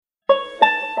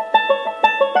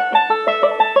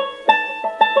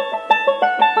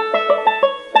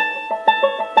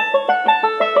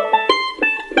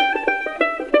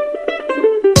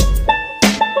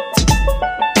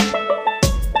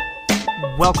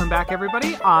Welcome back,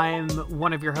 everybody. I'm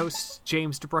one of your hosts,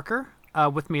 James DeBrooker.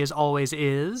 With me, as always,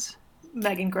 is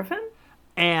Megan Griffin.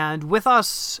 And with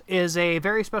us is a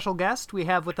very special guest. We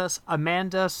have with us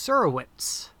Amanda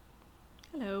Surowitz.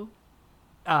 Hello.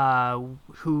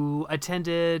 Who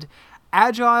attended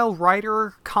Agile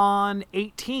Writer Con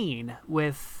 18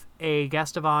 with a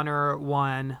guest of honor,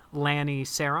 one Lanny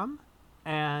Sarum.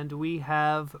 And we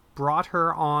have brought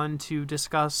her on to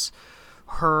discuss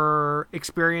her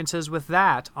experiences with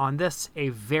that on this, a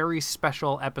very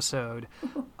special episode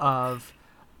of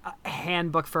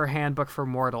Handbook for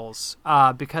Mortals.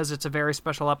 Because it's a very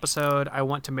special episode, I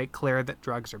want to make clear that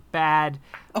drugs are bad.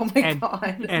 Oh my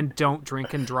God. And don't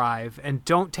drink and drive, and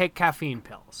don't take caffeine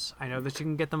pills. I know that you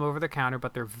can get them over the counter,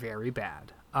 but they're very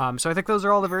bad. So I think those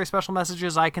are all the very special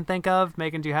messages I can think of.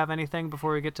 Megan, do you have anything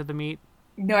before we get to the meat?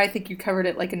 No, I think you covered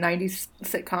it like a 90s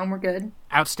sitcom. We're good.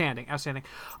 Outstanding.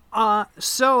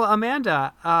 So,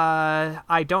 Amanda,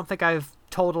 I don't think I've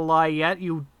told a lie yet.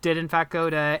 You did, in fact, go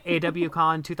to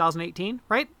AWCon 2018,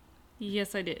 right?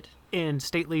 Yes, I did. In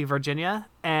Stately, Virginia.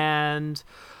 And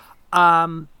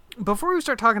before we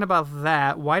start talking about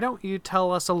that, why don't you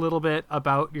tell us a little bit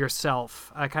about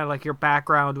yourself? Kind of like your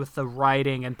background with the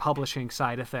writing and publishing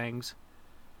side of things.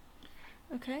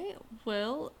 Okay,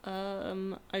 well,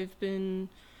 I've been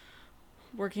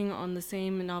working on the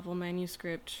same novel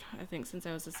manuscript, I think, since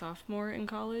I was a sophomore in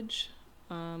college.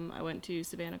 I went to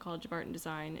Savannah College of Art and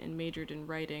Design and majored in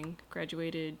writing,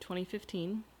 graduated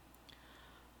 2015.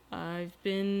 I've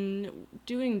been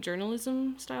doing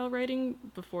journalism-style writing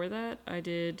before that. I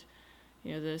did,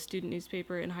 the student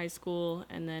newspaper in high school,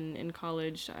 and then in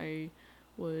college I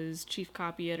was chief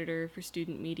copy editor for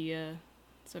student media.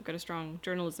 So I've got a strong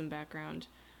journalism background.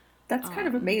 That's kind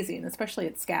of amazing, especially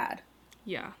at SCAD.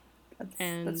 Yeah.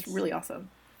 That's really awesome.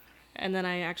 And then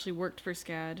I actually worked for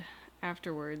SCAD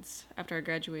afterwards. After I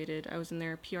graduated, I was in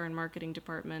their PR and marketing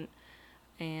department.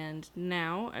 And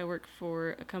now I work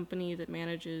for a company that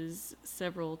manages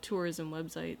several tourism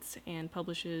websites and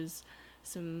publishes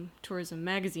some tourism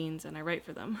magazines, and I write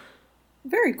for them.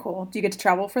 Very cool. Do you get to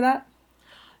travel for that?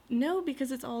 No,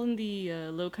 because it's all in the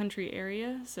low country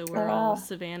area. So we're all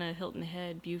Savannah, Hilton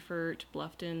Head, Beaufort,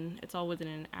 Bluffton. It's all within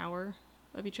an hour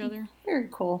of each other. Very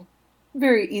cool.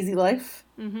 Very easy life.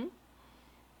 Mm-hmm.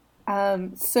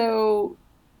 So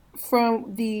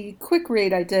from the quick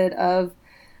read I did of,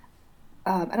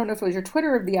 I don't know if it was your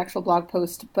Twitter or the actual blog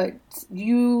post, but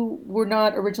you were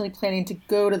not originally planning to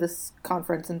go to this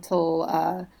conference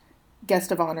until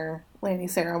guest of honor Lanny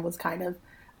Sarum was kind of...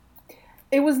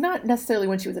 It was not necessarily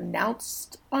when she was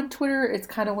announced on Twitter. It's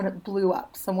kind of when it blew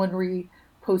up. Someone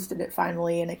reposted it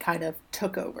finally, and it kind of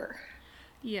took over.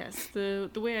 Yes, the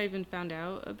way I even found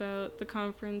out about the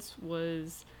conference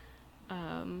was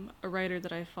a writer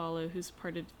that I follow who's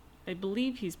part of, I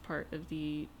believe he's part of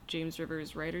the James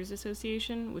Rivers Writers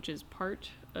Association, which is part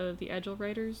of the Agile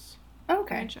Writers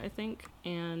branch, I think.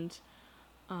 And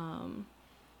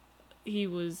he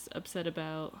was upset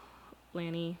about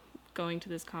Lanny going to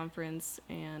this conference,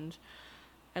 and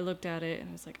I looked at it and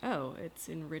I was like, oh, it's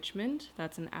in Richmond.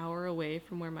 That's an hour away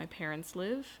from where my parents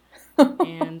live.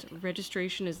 And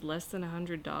registration is less than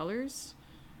 $100.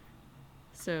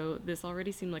 So this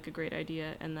already seemed like a great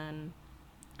idea. And then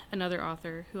another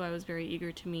author who I was very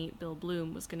eager to meet, Bill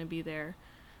Bloom, was going to be there.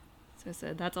 So I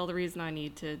said, that's all the reason I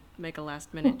need to make a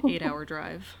last-minute 8-hour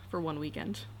drive for one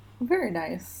weekend. Very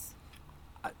nice.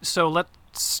 So let's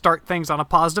start things on a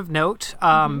positive note.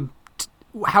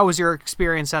 How was your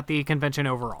experience at the convention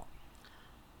overall?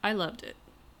 I loved it.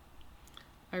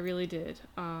 I really did.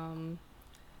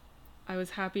 I was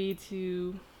happy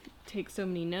to take so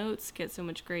many notes, get so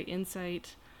much great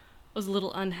insight. I was a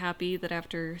little unhappy that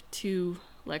after 2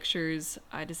 lectures,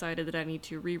 I decided that I need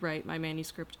to rewrite my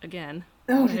manuscript again.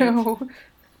 Oh, no.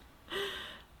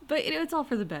 But it's all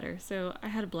for the better, so I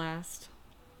had a blast.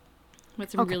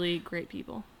 Met some really great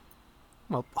people.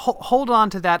 Well, hold on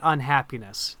to that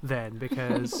unhappiness then,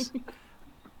 because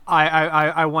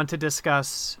I want to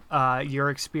discuss your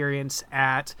experience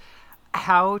at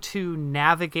how to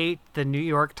navigate the New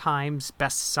York Times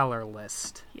bestseller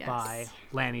list by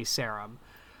Lanny Sarum.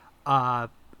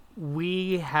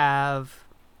 We have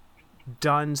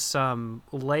done some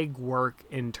legwork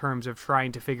in terms of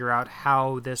trying to figure out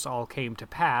how this all came to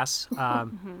pass,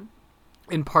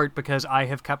 in part because I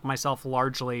have kept myself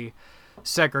largely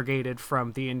segregated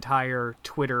from the entire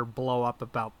Twitter blow up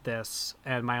about this,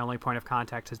 and my only point of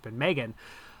contact has been Megan.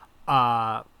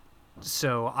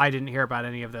 So I didn't hear about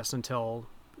any of this until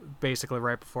basically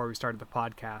right before we started the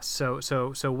podcast.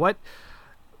 So what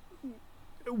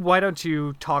Why don't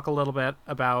you talk a little bit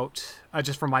about,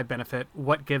 just for my benefit,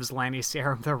 what gives Lanny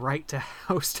Serum the right to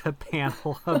host a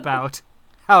panel about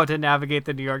how to navigate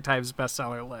the New York Times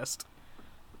bestseller list?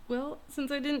 Well,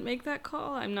 since I didn't make that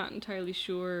call, I'm not entirely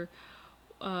sure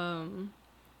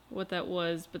what that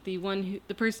was. But the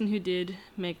person who did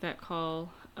make that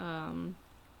call,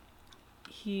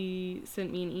 he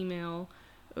sent me an email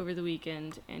over the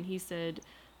weekend, and he said,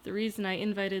 the reason I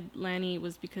invited Lanny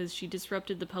was because she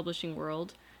disrupted the publishing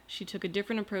world. She took a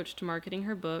different approach to marketing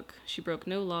her book. She broke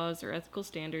no laws or ethical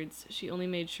standards. She only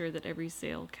made sure that every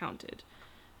sale counted.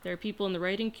 There are people in the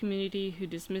writing community who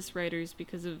dismiss writers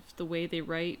because of the way they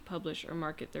write, publish, or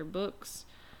market their books.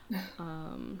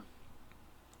 And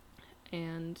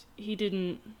he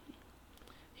didn't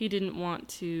want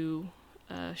to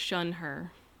shun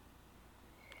her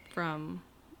from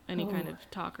any kind of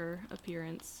talker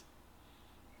appearance.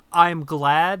 I'm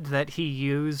glad that he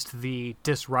used the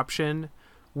disruption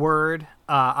word.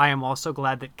 I am also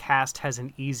glad that Cast has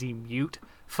an easy mute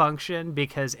function,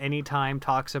 because anytime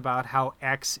talks about how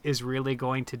X is really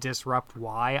going to disrupt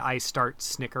Y, I start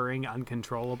snickering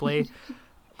uncontrollably.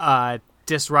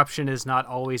 Disruption is not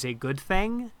always a good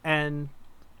thing, and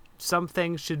some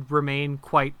things should remain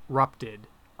quite rupted.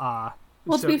 Well,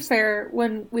 to be fair,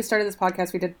 when we started this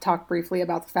podcast, we did talk briefly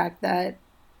about the fact that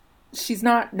she's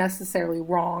not necessarily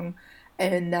wrong,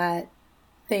 and that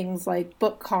things like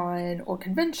BookCon or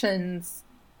conventions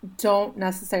don't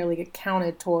necessarily get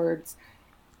counted towards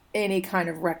any kind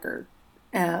of record.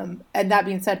 And that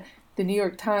being said, the New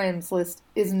York Times list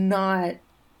is not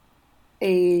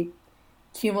a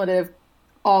cumulative,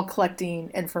 all collecting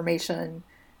information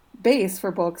base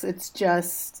for books. It's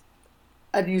just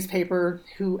a newspaper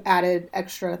who added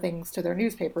extra things to their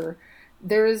newspaper.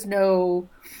 There is no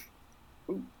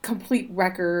complete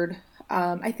record.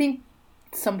 I think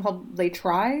they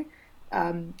try.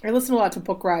 I listen a lot to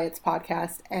Book Riot's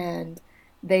podcast, and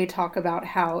they talk about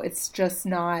how it's just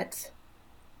not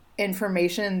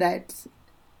information that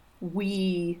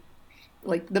we,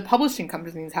 like, the publishing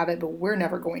companies have it, but we're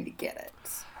never going to get it.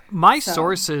 My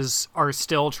sources are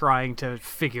still trying to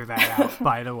figure that out,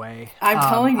 by the way. I'm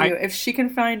telling you, if she can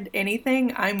find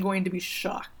anything, I'm going to be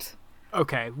shocked.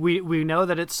 Okay, we know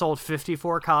that it's sold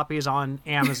 54 copies on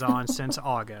Amazon since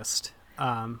August.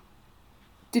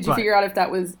 Did you figure out if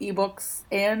that was ebooks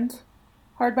and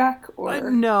hardback, or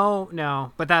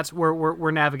no? But that's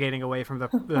we're navigating away from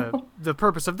the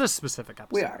purpose of this specific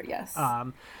episode. We are, yes.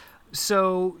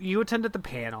 So you attended the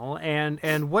panel,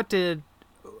 and what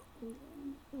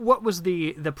was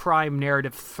the prime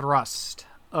narrative thrust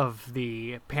of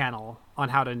the panel on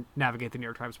how to navigate the New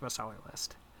York Times bestseller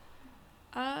list?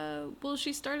 Well,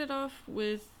 she started off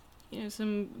with,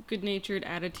 some good-natured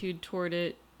attitude toward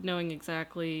it, knowing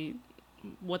exactly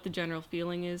what the general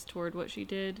feeling is toward what she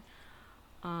did,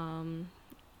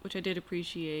 which I did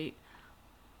appreciate,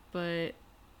 but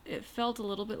it felt a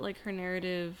little bit like her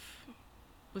narrative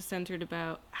was centered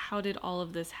about how did all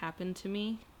of this happen to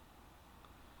me?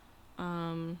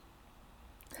 And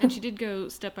she did go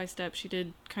step by step. She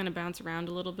did kind of bounce around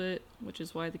a little bit, which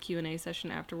is why the Q&A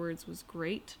session afterwards was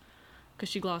great, because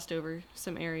she glossed over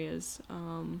some areas.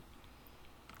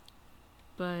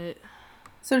 But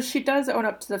so she does own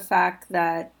up to the fact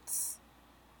that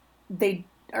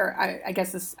I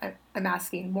guess I'm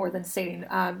asking more than stating.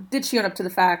 Did she own up to the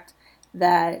fact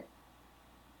that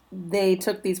they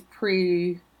took these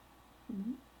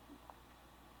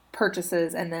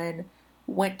pre-purchases and then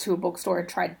went to a bookstore and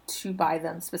tried to buy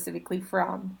them specifically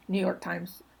from New York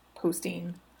Times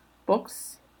posting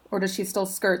books? Or does she still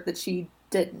skirt that she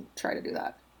didn't try to do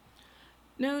that?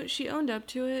 No, she owned up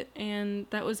to it, and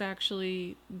that was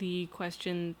actually the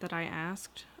question that I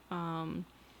asked. That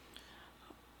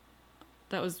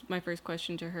was my first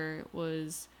question to her,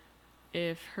 was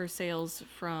if her sales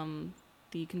from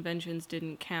the conventions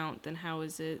didn't count, then how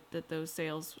is it that those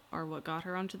sales are what got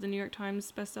her onto the New York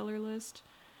Times bestseller list?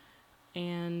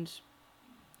 And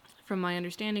from my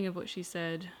understanding of what she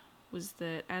said was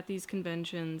that at these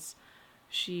conventions,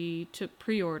 she took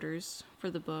pre-orders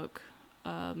for the book.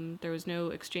 There was no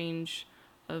exchange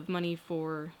of money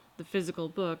for the physical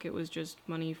book. It was just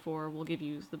money for, we'll give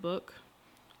you the book.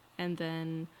 And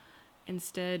then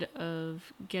instead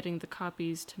of getting the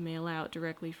copies to mail out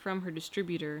directly from her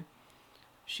distributor,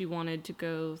 she wanted to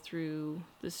go through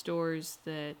the stores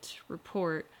that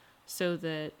report, so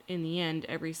that in the end,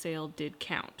 every sale did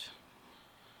count.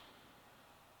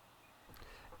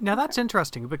 Now that's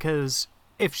interesting, because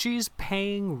if she's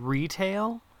paying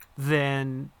retail,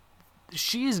 then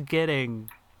she's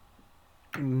getting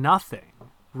nothing,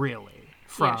 really,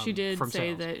 from she did say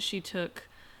sales. that she took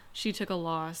she took a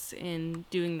loss in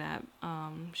doing that.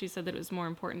 She said that it was more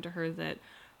important to her that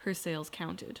her sales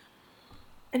counted.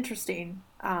 Interesting.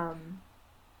 I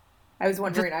was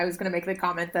wondering, I was going to make the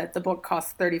comment that the book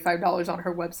cost $35 on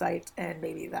her website, and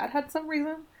maybe that had some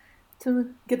reason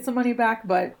to get some money back,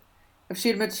 but if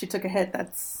she admits she took a hit,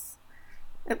 that's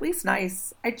at least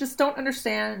nice. I just don't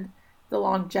understand the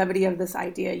longevity of this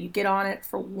idea. You get on it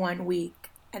for 1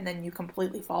 week, and then you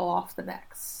completely fall off the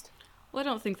next. Well, I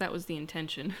don't think that was the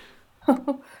intention.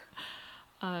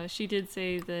 She did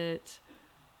say that,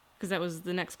 because that was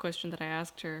the next question that I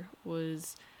asked her,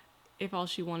 was if all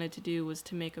she wanted to do was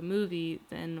to make a movie,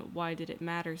 then why did it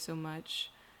matter so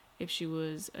much if she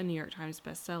was a New York Times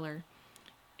bestseller?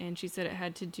 And she said it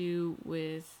had to do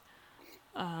with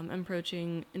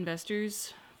approaching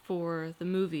investors for the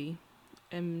movie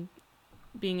and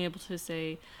being able to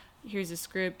say, here's a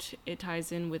script, it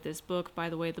ties in with this book. By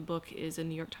the way, the book is a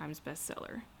New York Times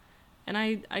bestseller. And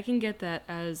I can get that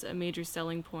as a major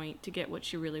selling point to get what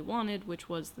she really wanted, which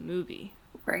was the movie.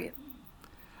 Right.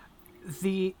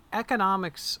 The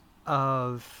economics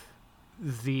of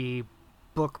the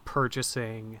book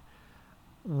purchasing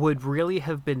would really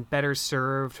have been better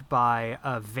served by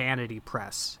a vanity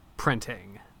press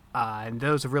printing. And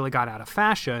those have really gone out of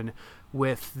fashion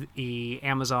with the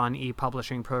Amazon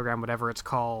e-publishing program, whatever it's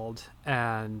called,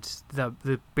 and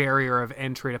the barrier of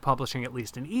entry to publishing at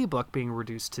least an ebook being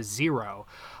reduced to zero.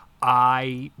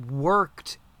 I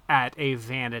worked at a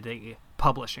vanity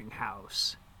publishing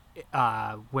house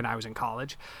when I was in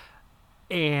college,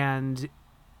 and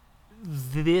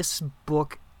this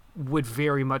book would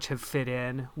very much have fit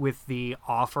in with the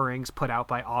offerings put out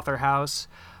by Author House.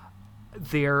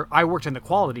 I worked in the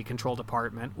quality control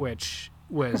department, which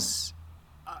was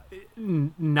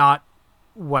not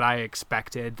what I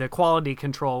expected. The quality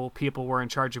control people were in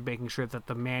charge of making sure that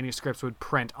the manuscripts would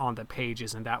print on the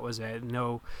pages, and that was it.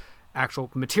 No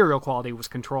actual material quality was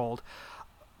controlled.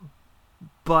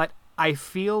 But I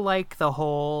feel like the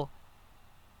whole...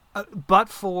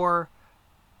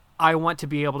 I want to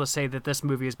be able to say that this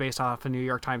movie is based off a New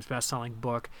York Times bestselling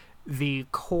book. The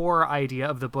core idea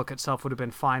of the book itself would have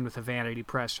been fine with a vanity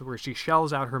press, where she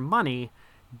shells out her money,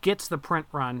 gets the print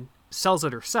run, sells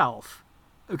it herself,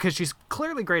 because she's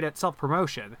clearly great at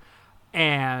self-promotion,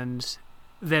 and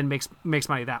then makes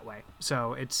money that way.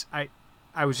 So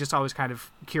I was just always kind of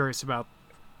curious about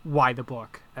why the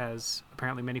book, as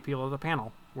apparently many people of the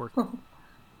panel were.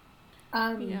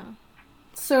 Yeah.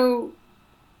 So,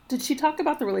 did she talk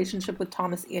about the relationship with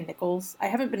Thomas Ian Nichols? I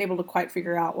haven't been able to quite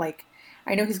figure out,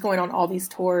 I know he's going on all these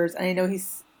tours, and I know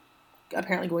he's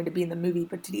apparently going to be in the movie,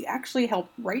 but did he actually help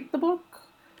write the book?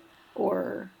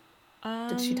 Or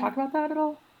did she talk about that at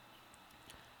all?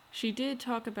 She did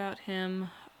talk about him.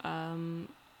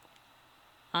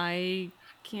 I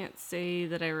can't say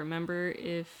that I remember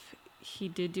if he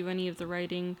did do any of the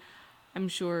writing. I'm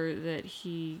sure that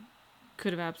he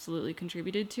could have absolutely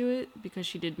contributed to it, because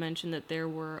she did mention that there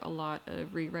were a lot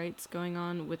of rewrites going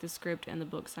on with the script and the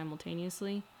book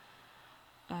simultaneously.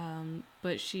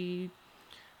 But she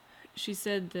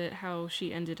said that how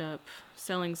she ended up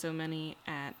selling so many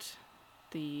at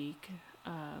the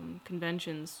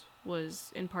conventions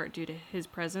was in part due to his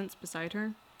presence beside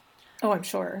her. Oh, I'm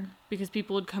sure. Because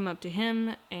people would come up to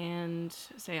him and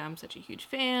say, I'm such a huge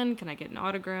fan, can I get an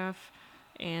autograph?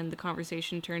 And the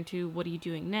conversation turned to, what are you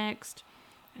doing next?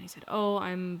 And he said, oh,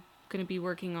 I'm going to be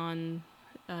working on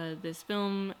this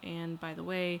film, and by the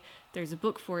way, there's a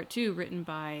book for it too, written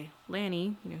by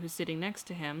Lanny, who's sitting next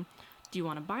to him. Do you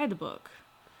want to buy the book?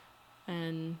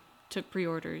 And took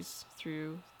pre-orders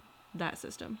through that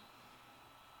system.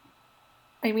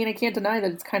 I mean, I can't deny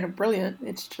that it's kind of brilliant.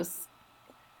 It's just,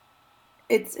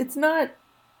 it's not,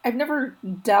 I've never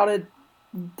doubted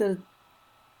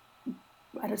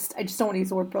I just don't want to use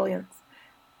the word brilliance.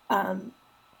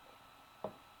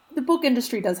 The book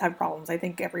industry does have problems. I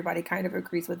think everybody kind of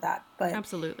agrees with that. But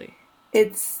absolutely,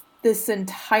 it's this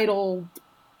entitled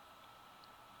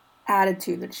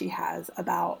attitude that she has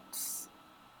about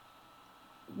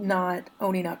not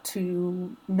owning up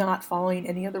to not following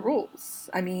any of the rules.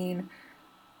 I mean,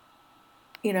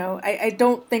 I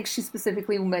don't think she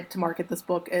specifically meant to market this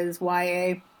book as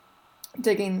YA.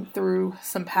 Digging through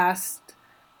some past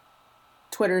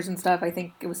Twitters and stuff, I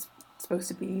think it was supposed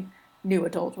to be new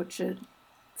adult, which it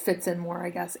fits in more, I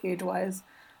guess, age-wise.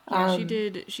 Yeah,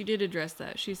 she did address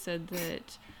that. She said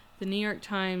that the New York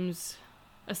Times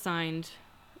assigned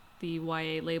the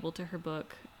YA label to her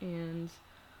book, and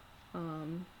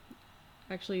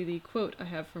actually the quote I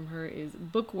have from her is,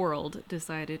 Book World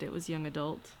decided it was young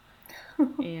adult.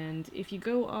 And if you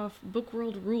go off Book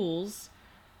World rules,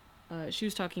 she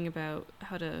was talking about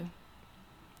how to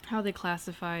how they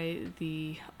classify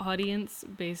the audience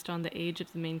based on the age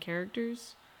of the main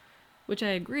characters, which I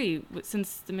agree.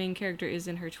 Since the main character is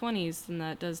in her 20s, then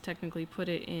that does technically put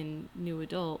it in new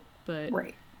adult. But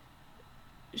Right.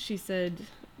 she said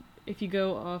if you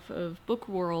go off of Book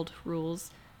World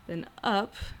rules, then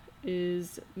Up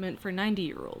is meant for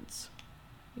 90-year-olds,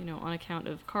 on account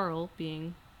of Carl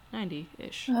being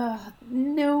 90-ish.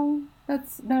 No,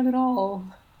 that's not at all.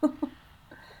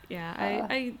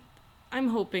 Yeah, I'm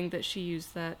hoping that she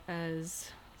used that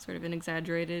as sort of an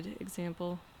exaggerated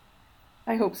example.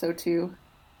 I hope so too.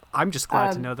 I'm just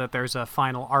glad to know that there's a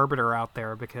final arbiter out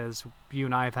there, because you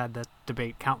and I have had this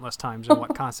debate countless times on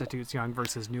what constitutes young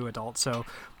versus new adult. So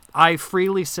I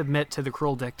freely submit to the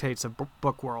cruel dictates of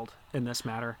Book World in this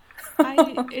matter.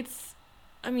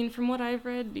 From what I've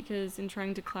read, because in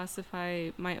trying to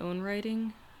classify my own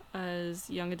writing as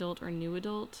young adult or new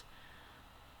adult,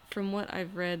 from what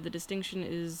I've read, the distinction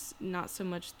is not so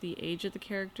much the age of the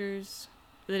characters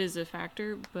that is a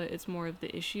factor, but it's more of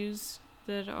the issues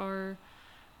that are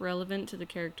relevant to the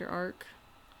character arc.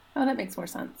 Oh, that makes more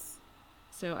sense.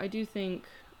 So I do think,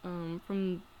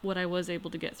 from what I was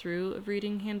able to get through of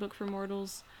reading Handbook for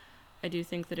Mortals, I do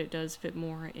think that it does fit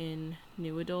more in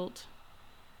new adult.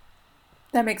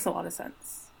 That makes a lot of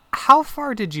sense. How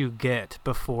far did you get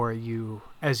before you,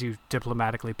 as you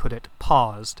diplomatically put it,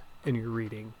 paused in your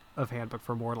reading of Handbook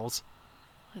for Mortals?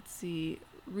 Let's see.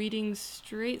 Reading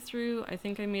straight through, I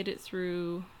think I made it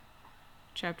through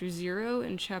chapter 0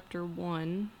 and chapter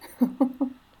 1.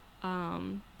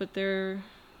 But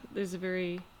there's a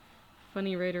very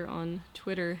funny writer on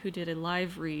Twitter who did a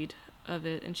live read of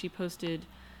it, and she posted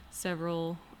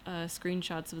several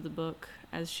screenshots of the book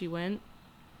as she went.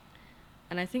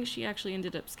 And I think she actually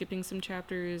ended up skipping some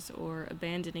chapters or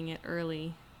abandoning it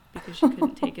early because she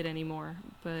couldn't take it anymore.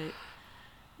 But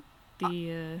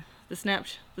the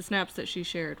snaps that she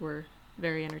shared were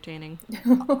very entertaining.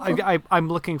 I'm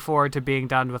looking forward to being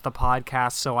done with the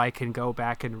podcast so I can go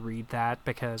back and read that,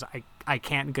 because I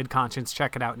can't in good conscience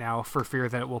check it out now for fear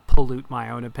that it will pollute my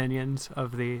own opinions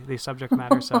of the subject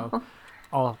matter. So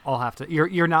I'll have to.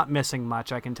 You're not missing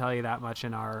much, I can tell you that much,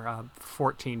 in our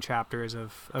 14 chapters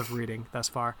of reading thus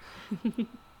far.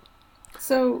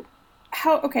 So,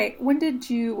 when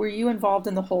were you involved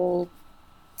in the whole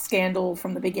scandal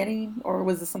from the beginning, or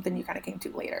was this something you kind of came to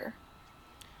later?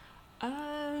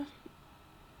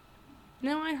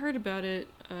 No, I heard about it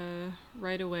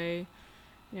right away.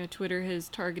 Twitter has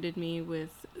targeted me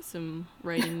with some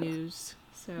writing news,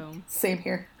 so... Same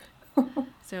here.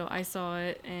 So I saw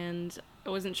it, and I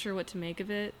wasn't sure what to make of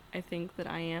it. I think that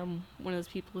I am one of those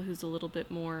people who's a little bit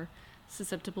more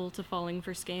susceptible to falling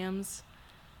for scams.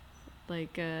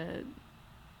 Like,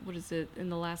 what is it? In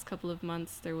the last couple of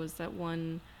months, there was that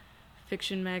one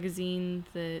fiction magazine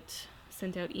that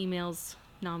sent out emails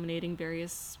nominating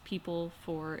various people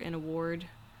for an award,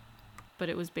 but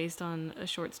it was based on a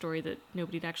short story that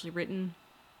nobody had actually written.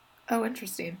 Oh,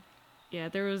 interesting. Yeah,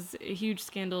 there was a huge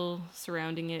scandal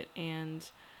surrounding it, and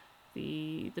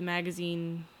the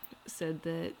magazine said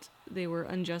that they were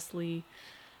unjustly,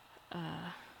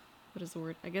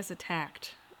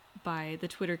 attacked by the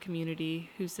Twitter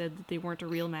community, who said that they weren't a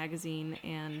real magazine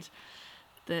and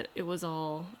that it was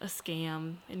all a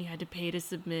scam and you had to pay to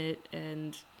submit,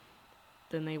 and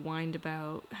then they whined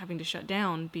about having to shut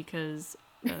down because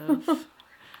of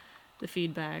the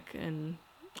feedback. And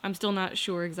I'm still not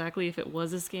sure exactly if it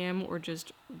was a scam or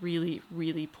just really,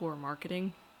 really poor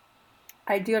marketing.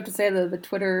 I do have to say, though, the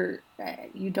Twitter,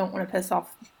 you don't want to piss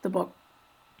off the book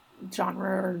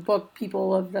genre or book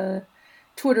people of the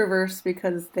Twitterverse,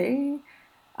 because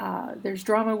there's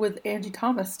drama with Angie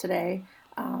Thomas today.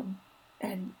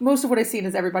 And most of what I've seen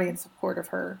is everybody in support of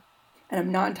her. And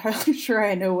I'm not entirely sure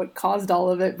I know what caused all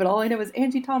of it, but all I know is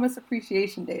Angie Thomas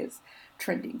Appreciation Day is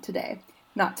trending today.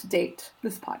 Not to date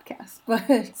this podcast,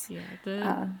 but...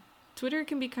 Yeah, Twitter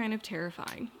can be kind of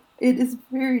terrifying. It is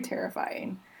very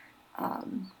terrifying.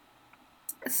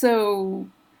 So,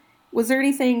 was there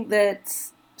anything that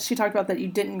she talked about that you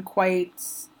didn't quite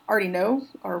already know?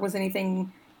 Or was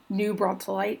anything new brought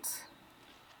to light?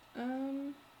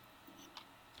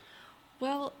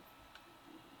 Well,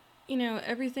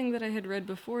 everything that I had read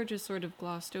before just sort of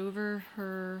glossed over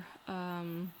her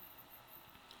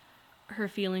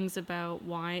feelings about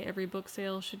why every book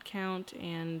sale should count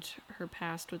and her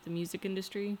past with the music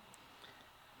industry.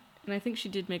 And I think she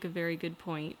did make a very good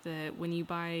point that when you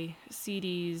buy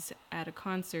CDs at a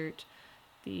concert,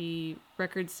 the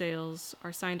record sales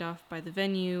are signed off by the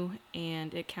venue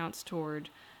and it counts toward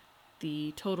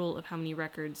the total of how many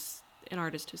records an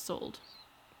artist has sold.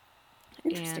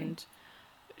 And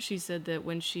she said that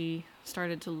when she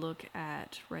started to look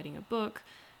at writing a book,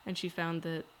 and she found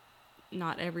that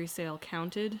not every sale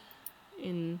counted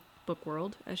in book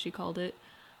world, as she called it.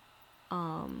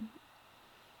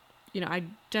 I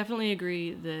definitely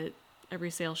agree that every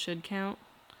sale should count,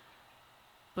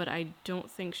 but I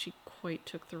don't think she quite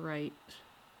took the right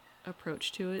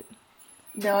approach to it.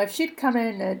 No, if she'd come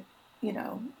in at,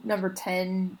 number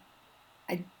 10,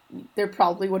 there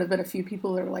probably would have been a few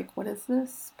people that were like, what is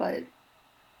this? But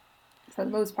for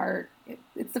the most part,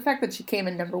 it's the fact that she came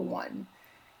in number 1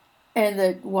 and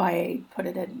that YA put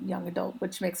it in young adult,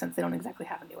 which makes sense. They don't exactly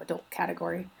have a new adult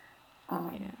category.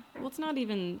 Yeah. Well, it's not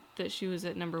even that she was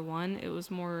at number 1. It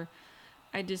was more,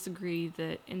 I disagree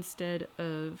that instead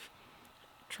of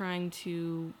trying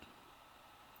to,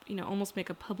 almost make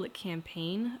a public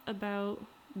campaign about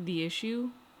the issue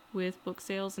with book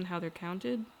sales and how they're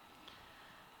counted,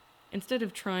 instead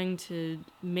of trying to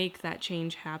make that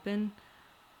change happen,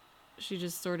 she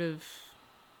just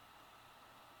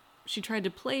she tried to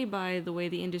play by the way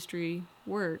the industry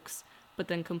works, but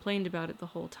then complained about it the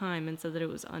whole time and said that it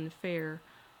was unfair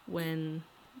when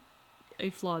a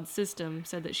flawed system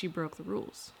said that she broke the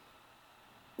rules.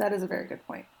 That is a very good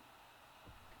point.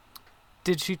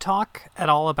 Did she talk at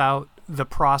all about the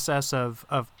process of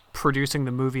producing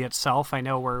the movie itself? I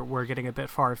know we're getting a bit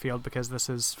far afield because this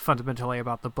is fundamentally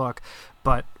about the book,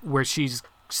 but where she's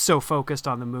so focused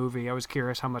on the movie, I was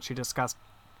curious how much she discussed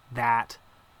that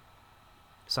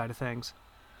side of things.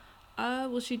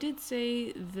 Well, she did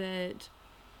say that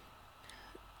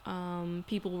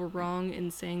people were wrong in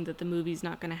saying that the movie's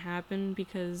not going to happen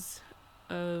because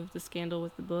of the scandal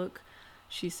with the book.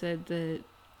 She said that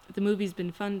the movie's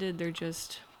been funded, they're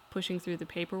just pushing through the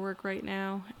paperwork right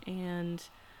now, and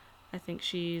I think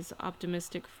she's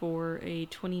optimistic for a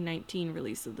 2019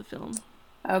 release of the film.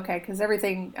 Okay, because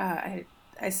everything I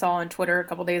saw on Twitter a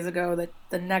couple days ago that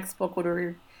the next book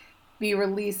would be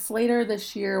released later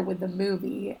this year with the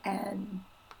movie, and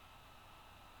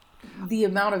the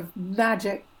amount of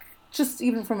magic, just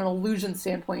even from an illusion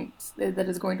standpoint, that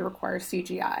is going to require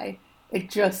CGI, it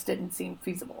just didn't seem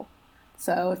feasible.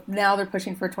 So if now they're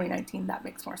pushing for 2019, that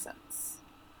makes more sense.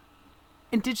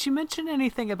 And did she mention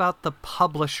anything about the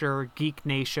publisher, Geek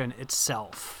Nation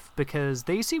itself? Because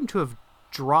they seem to have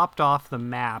dropped off the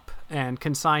map and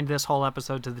consigned this whole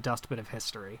episode to the dustbin of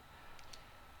history.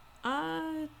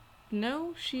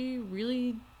 No, she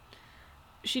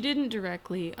didn't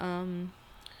directly.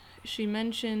 She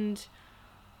mentioned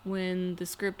when the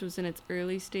script was in its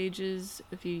early stages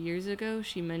a few years ago,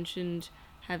 she mentioned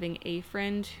having a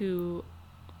friend who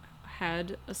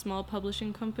had a small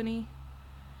publishing company,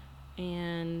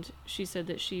 and she said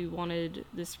that she wanted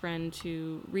this friend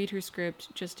to read her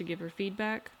script just to give her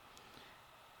feedback,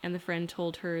 and the friend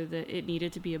told her that it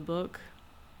needed to be a book.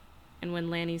 And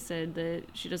when Lanny said that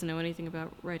she doesn't know anything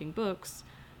about writing books,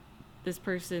 this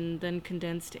person then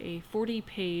condensed a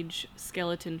 40-page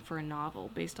skeleton for a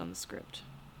novel based on the script.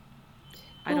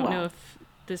 I don't know if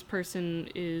this person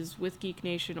is with Geek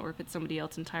Nation or if it's somebody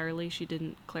else entirely. She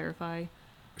didn't clarify.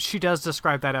 She does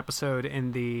describe that episode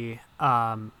in the...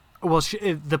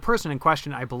 the person in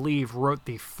question, I believe, wrote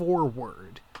the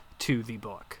foreword to the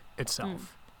book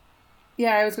itself.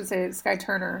 Yeah, I was going to say Skye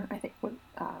Turner, I think,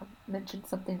 mentioned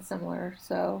something similar.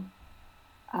 So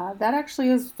that actually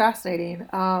is fascinating.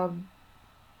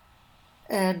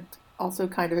 And also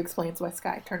kind of explains why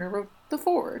Skye Turner wrote the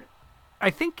foreword. I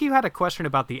think you had a question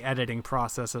about the editing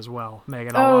process as well,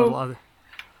 Megan.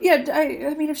 Yeah,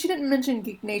 I mean, if she didn't mention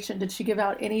Geek Nation, did she give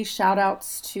out any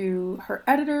shout-outs to her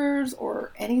editors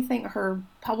or anything, her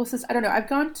publicists? I don't know. I've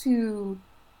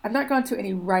not gone to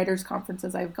any writers'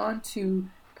 conferences. I've gone to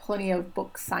plenty of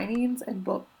book signings and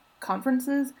book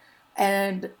conferences,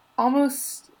 and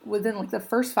almost within like the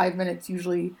first 5 minutes,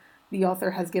 usually the author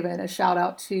has given a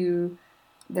shout-out to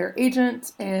their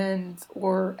agent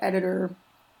or editor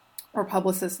or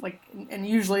publicist, and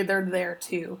usually they're there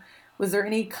too. Was there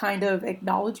any kind of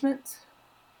acknowledgement?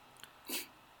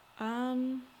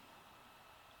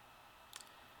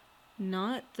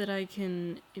 Not that I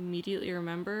can immediately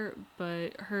remember,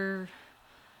 but her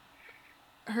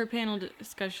panel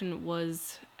discussion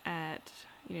was at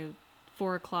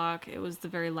 4:00. It was the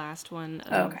very last one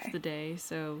of the day,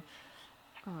 so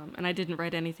and I didn't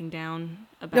write anything down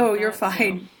about No, that, you're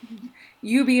fine. So.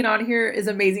 You being on here is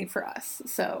amazing for us,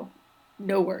 so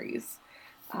no worries.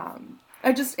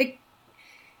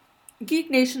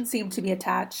 Geek Nation seemed to be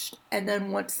attached, and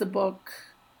then once the book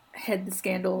had the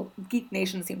scandal, Geek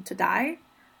Nation seemed to die.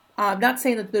 Not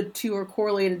saying that the two are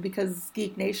correlated, because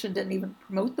Geek Nation didn't even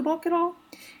promote the book at all,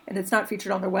 and it's not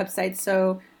featured on their website,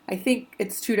 so I think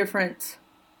it's two different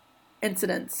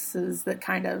incidences that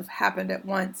kind of happened at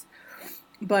once.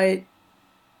 But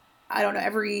I don't know,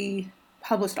 every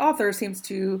published author seems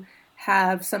to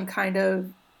have some kind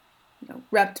of,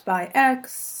 repped by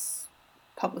X,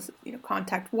 publicist,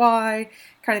 contact Y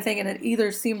kind of thing. And it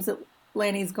either seems that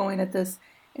Lanny's going at this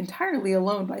entirely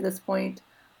alone by this point,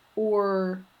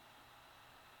 or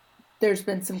there's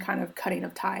been some kind of cutting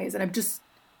of ties. And I'm just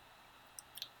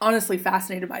honestly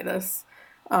fascinated by this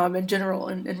in general,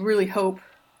 and really hope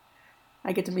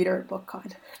I get to meet her at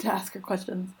BookCon to ask her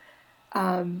questions.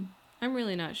 I'm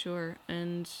really not sure.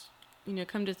 And,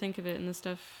 come to think of it, in the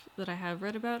stuff that I have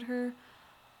read about her,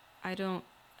 I don't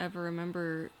ever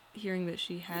remember hearing that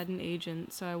she had an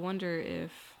agent. So I wonder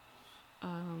if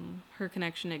her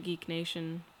connection at Geek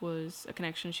Nation was a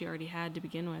connection she already had to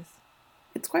begin with.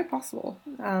 It's quite possible.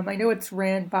 I know it's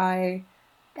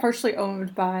partially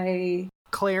owned by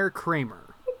Claire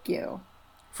Kramer. Thank you.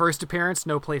 First appearance,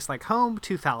 No Place Like Home,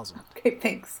 2000. Okay,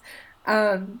 thanks.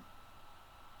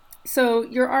 So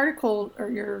your article, or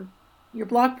your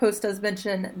blog post, does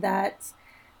mention that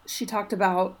she talked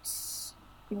about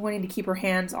wanting to keep her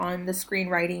hands on the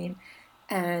screenwriting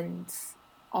and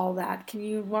all that. Can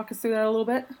you walk us through that a little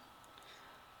bit?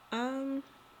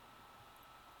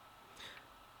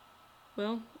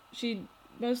 Well, she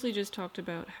mostly just talked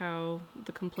about how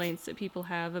the complaints that people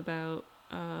have about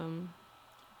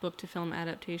book to film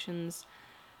adaptations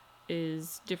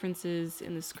is differences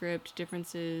in the script,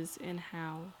 differences in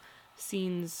how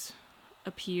scenes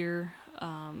appear,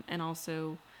 and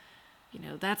also,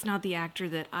 that's not the actor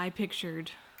that I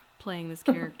pictured playing this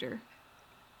character.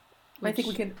 I think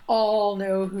we can all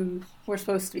know who we're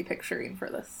supposed to be picturing for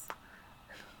this.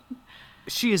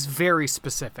 She is very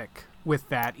specific with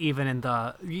that. Even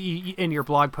in your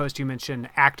blog post, you mentioned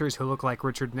actors who look like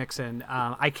Richard Nixon.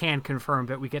 I can confirm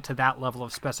that we get to that level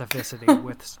of specificity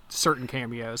with certain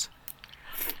cameos.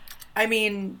 I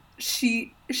mean,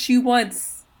 she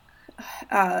wants.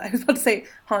 I was about to say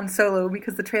Han Solo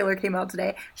because the trailer came out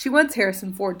today. She wants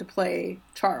Harrison Ford to play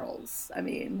Charles. I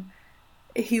mean,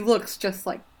 he looks just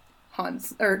like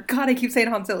I keep saying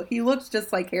Han Solo. He looks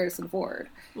just like Harrison Ford.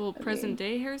 Well, present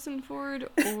day Harrison Ford,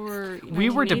 or we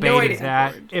were debating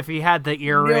that if he had the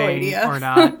earring or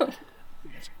not.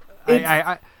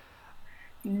 I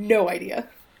no idea.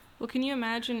 Well, can you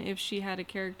imagine if she had a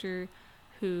character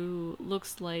who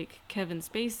looks like Kevin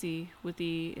Spacey with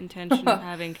the intention of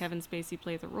having Kevin Spacey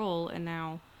play the role, and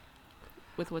now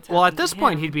with what's happening well, at this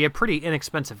point, he'd be a pretty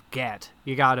inexpensive get.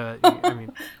 You gotta, I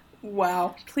mean.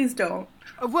 Wow, please don't.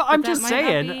 Well, I'm just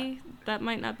saying. That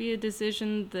might not be a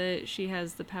decision that she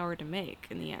has the power to make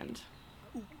in the end.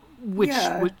 Which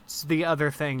the other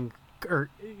thing or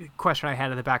question I had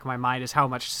in the back of my mind is how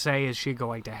much say is she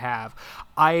going to have?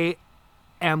 I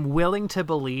am willing to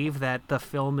believe that the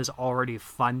film is already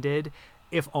funded,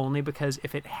 if only because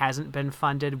if it hasn't been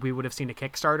funded, we would have seen a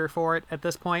Kickstarter for it at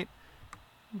this point.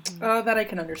 Mm-hmm. Oh, that I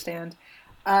can understand.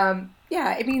 Yeah,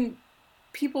 I mean,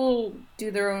 people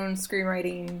do their own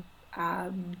screenwriting.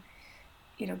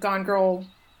 Gone Girl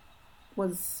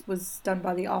was done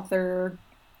by the author.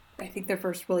 I think their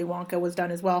first Willy Wonka was done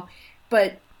as well.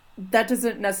 But that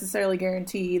doesn't necessarily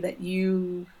guarantee that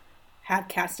you have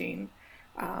casting.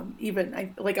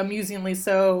 Even amusingly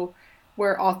so,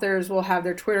 where authors will have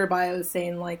their Twitter bios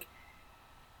saying like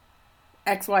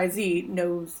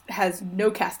XYZ has no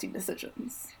casting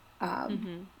decisions.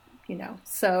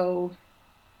 So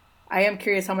I am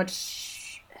curious how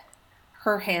much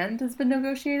her hand has been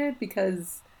negotiated,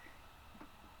 because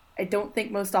I don't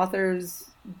think most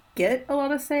authors get a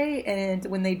lot of say, and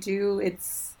when they do,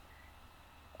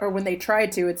 when they try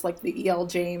to, it's like the E.L.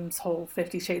 James whole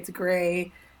 50 Shades of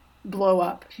Grey blow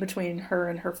up between her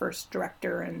and her first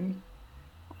director and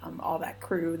all that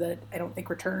crew that I don't think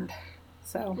returned.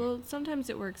 So well,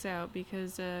 sometimes it works out,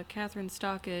 because Catherine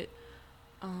Stockett,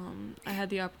 I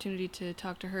had the opportunity to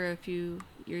talk to her a few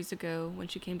years ago when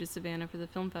she came to Savannah for the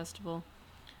film festival,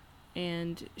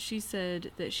 and she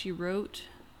said that she wrote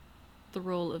the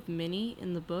role of Minnie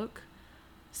in the book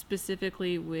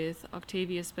specifically with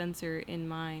Octavia Spencer in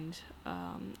mind,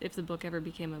 if the book ever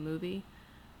became a movie.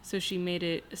 So she made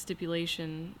it a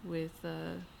stipulation with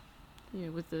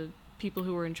with the people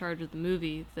who were in charge of the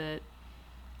movie that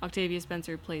Octavia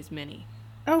Spencer plays Minnie.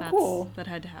 Oh, cool. That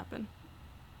had to happen.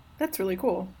 That's really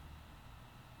cool.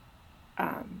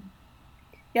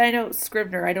 Yeah, I know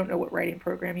Scrivener. I don't know what writing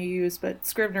program you use, but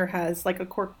Scrivener has like a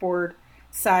corkboard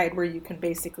side where you can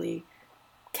basically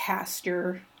cast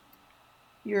your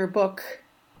book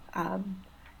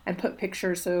and put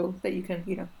pictures so that you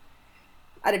can,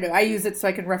 I don't know. I use it so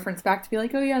I can reference back to be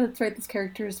like, oh yeah, that's right. This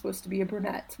character is supposed to be a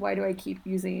brunette. Why do I keep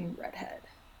using redhead?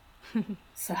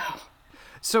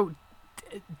 So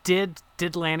did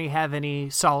Lanny have any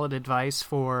solid advice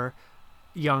for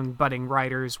young budding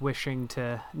writers wishing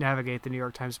to navigate the New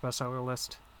York Times bestseller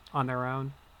list on their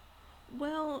own?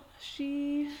 Well,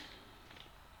 she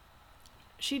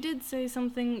did say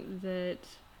something that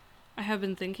I have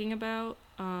been thinking about.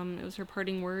 It was her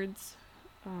parting words.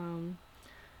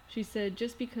 She said,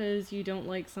 just because you don't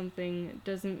like something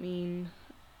doesn't mean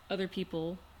other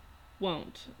people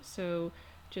won't. So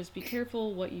just be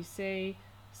careful what you say,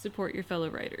 support your fellow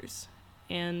writers.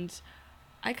 And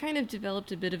I kind of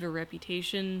developed a bit of a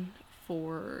reputation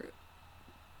for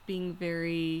being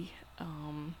very,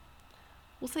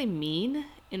 we'll say mean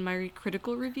in my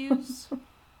critical reviews.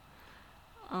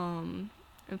 In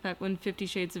fact, when 50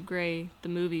 Shades of Grey, the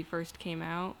movie, first came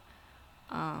out,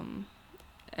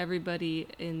 everybody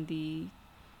in the,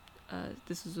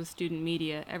 this was with student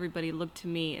media, everybody looked to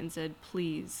me and said,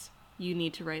 please, you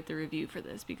need to write the review for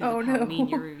this because of how mean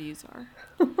your reviews are.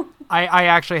 I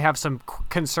actually have some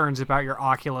concerns about your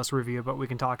Oculus review, but we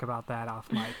can talk about that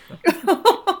off mic.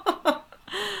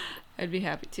 I'd be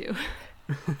happy to.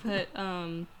 But,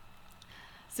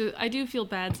 so I do feel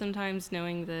bad sometimes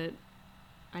knowing that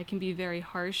I can be very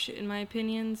harsh in my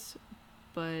opinions,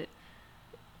 but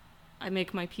I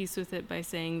make my peace with it by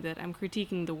saying that I'm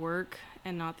critiquing the work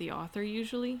and not the author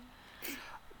usually,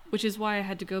 which is why I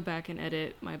had to go back and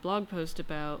edit my blog post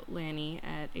about Lanny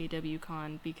at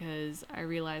AWCon, because I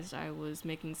realized I was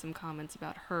making some comments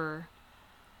about her.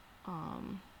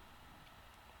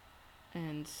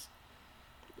 And,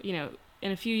 you know,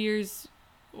 in a few years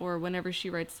or whenever she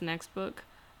writes the next book,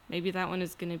 maybe that one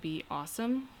is going to be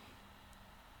awesome.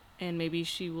 And maybe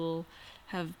she will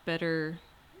have better,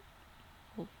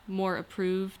 more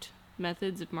approved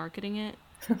methods of marketing it.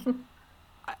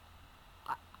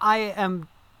 I am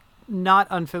not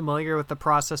unfamiliar with the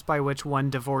process by which one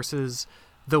divorces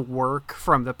the work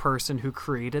from the person who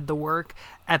created the work.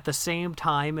 At the same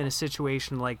time, in a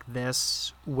situation like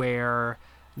this, where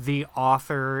the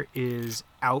author is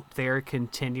out there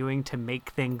continuing to make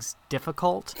things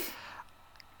difficult,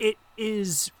 it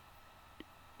is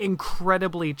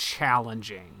incredibly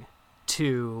challenging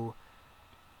to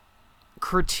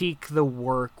critique the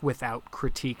work without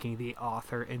critiquing the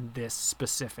author in this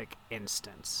specific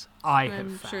instance.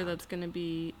 I'm sure that's going to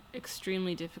be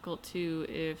extremely difficult too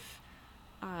if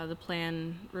the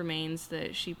plan remains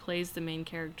that she plays the main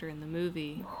character in the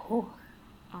movie.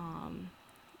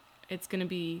 It's going to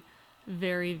be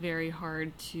very, very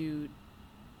hard to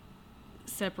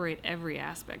separate every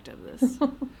aspect of this.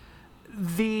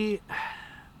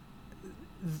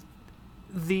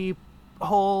 The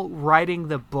whole writing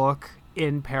the book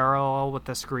in parallel with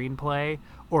the screenplay,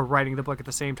 or writing the book at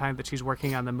the same time that she's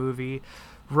working on the movie,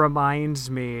 reminds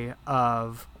me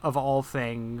of all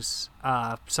things,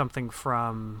 something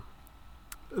from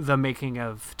the making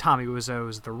of Tommy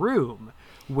Wiseau's The Room,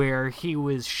 where he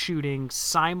was shooting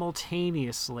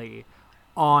simultaneously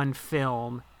on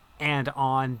film and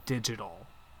on digital.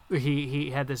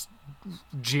 He had this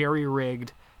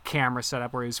jerry-rigged camera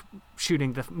setup where he's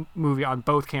shooting the movie on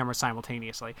both cameras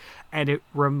simultaneously, and it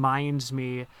reminds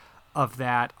me of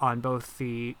that on both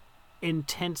the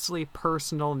intensely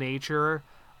personal nature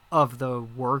of the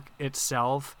work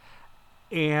itself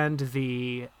and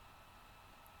the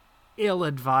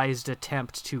ill-advised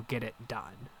attempt to get it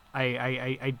done.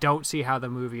 I don't see how the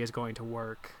movie is going to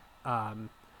work.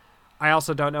 I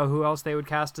also don't know who else they would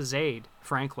cast as Zaid,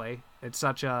 frankly. It's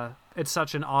such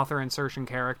an author insertion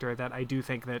character that I do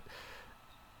think that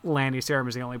Lanny Serum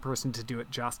is the only person to do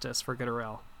it justice, for good or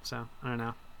ill. So, I don't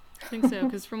know. I think so,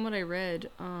 because from what I read,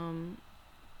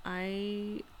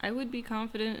 I would be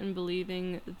confident in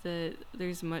believing that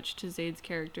there's much to Zaid's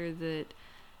character that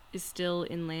is still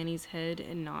in Lanny's head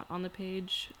and not on the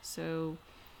page. So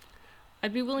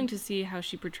I'd be willing to see how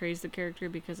she portrays the character,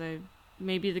 because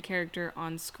maybe the character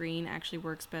on screen actually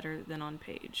works better than on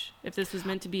page. If this was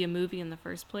meant to be a movie in the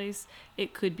first place,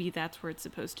 it could be that's where it's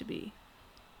supposed to be.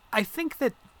 I think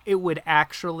that it would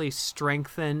actually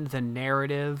strengthen the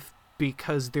narrative,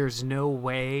 because there's no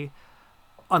way,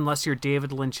 unless you're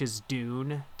David Lynch's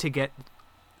Dune, to get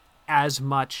as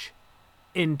much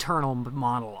internal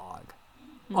monologue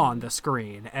on the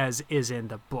screen as is in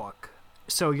the book.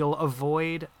 So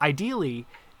ideally,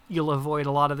 you'll avoid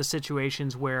a lot of the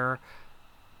situations where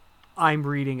I'm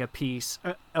reading a piece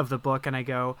of the book and I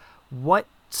go, what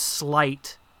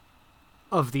slight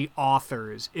of the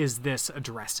author's is this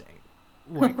addressing?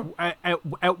 Like,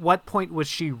 at what point was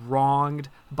she wronged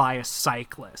by a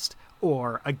cyclist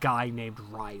or a guy named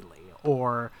Riley?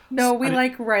 Or no, we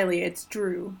like Riley. It's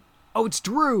Drew. Oh, it's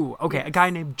Drew. Okay, yes. A guy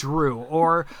named Drew,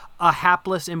 or a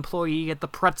hapless employee at the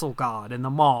Pretzel God in the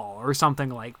mall, or something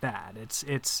like that. It's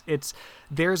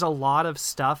there's a lot of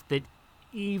stuff that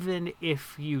even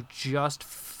if you just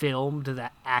filmed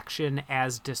the action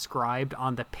as described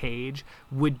on the page,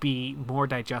 would be more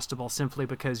digestible simply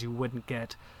because you wouldn't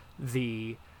get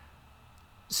the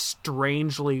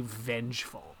strangely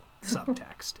vengeful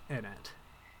subtext in it.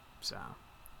 So,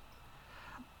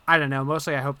 I don't know.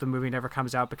 Mostly I hope the movie never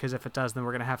comes out, because if it does, then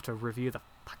we're going to have to review the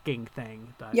fucking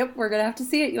thing. But Yep, we're going to have to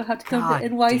see it. You'll have to come God to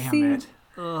NYC. damn it.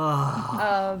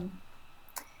 Ugh.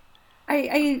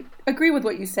 I agree with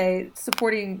what you say.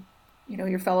 Supporting,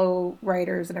 your fellow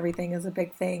writers and everything is a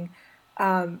big thing.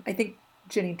 I think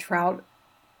Jenny Trout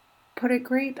put it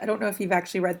great. I don't know if you've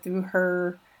actually read through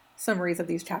her summaries of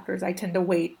these chapters. I tend to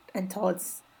wait until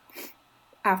it's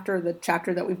after the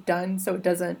chapter that we've done, so it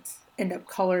doesn't end up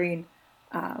coloring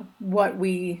what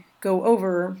we go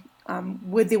over,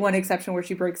 with the one exception where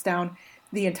she breaks down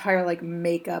the entire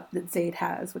makeup that Zayd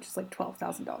has, which is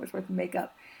 $12,000 worth of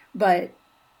makeup. But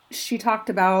she talked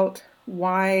about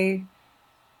why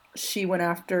she went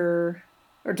after,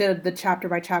 or did the chapter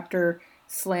by chapter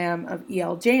slam of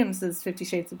E.L. James's 50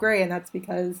 Shades of Grey, and that's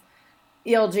because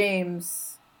E.L.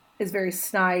 James is very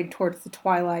snide towards the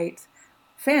Twilight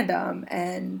fandom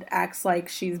and acts like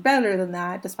she's better than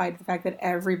that, despite the fact that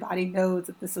everybody knows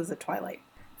that this is a Twilight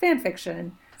fan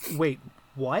fiction. Wait,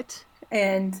 what?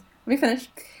 And let me finish.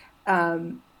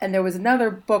 And there was another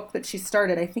book that she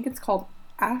started, I think it's called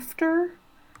After,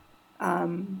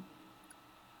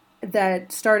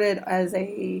 that started as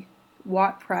a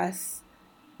Wattpad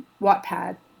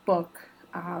book.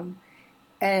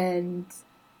 And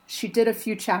she did a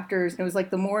few chapters, and it was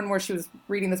the more and more she was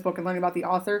reading this book and learning about the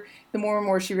author, the more and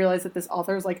more she realized that this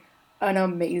author is an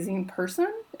amazing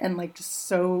person and just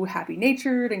so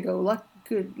happy-natured and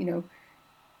good,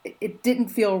 It didn't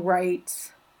feel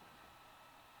right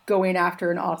going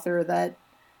after an author that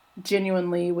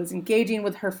genuinely was engaging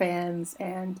with her fans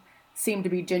and seemed to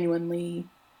be genuinely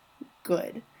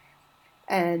good.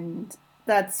 And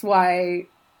that's why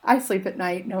I sleep at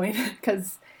night knowing it,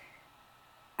 because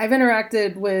I've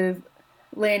interacted with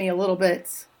Lanny a little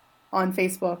bit on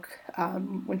Facebook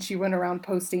when she went around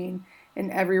posting in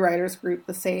every writer's group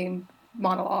the same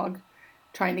monologue,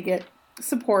 trying to get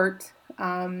support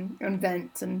and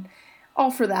vent and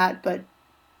all for that. But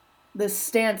this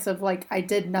stance of I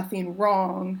did nothing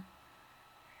wrong,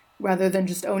 rather than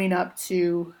just owning up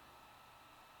to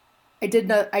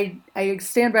I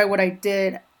stand by what I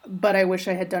did, but I wish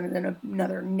I had done it in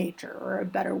another nature or a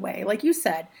better way. Like you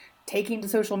said, taking to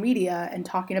social media and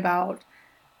talking about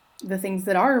the things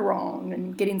that are wrong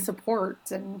and getting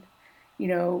support. And,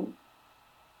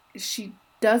 she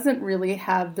doesn't really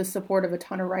have the support of a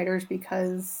ton of writers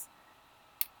because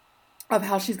of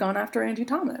how she's gone after Angie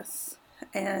Thomas.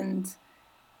 And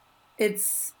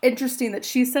it's interesting that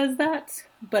she says that,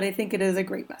 but I think it is a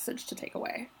great message to take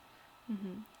away.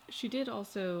 Mm-hmm. She did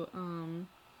also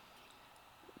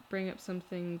bring up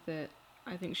something that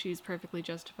I think she's perfectly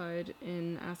justified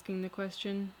in asking the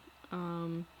question,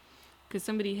 because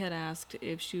somebody had asked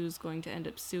if she was going to end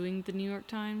up suing the New York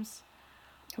Times.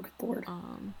 Oh, good Lord.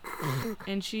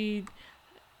 And she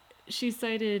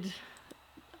cited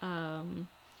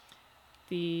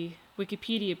the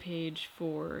Wikipedia page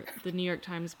for the New York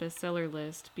Times bestseller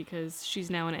list, because she's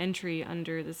now an entry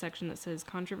under the section that says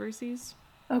controversies.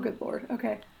 Oh, good Lord.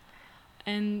 Okay.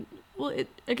 And, well,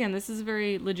 again, this is a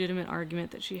very legitimate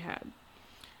argument that she had.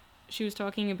 She was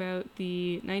talking about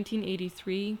the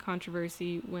 1983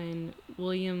 controversy when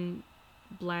William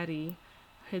Blatty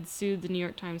had sued the New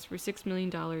York Times for $6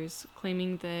 million,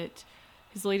 claiming that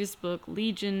his latest book,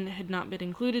 Legion, had not been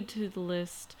included to the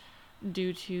list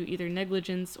due to either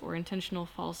negligence or intentional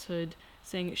falsehood,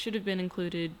 saying it should have been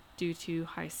included due to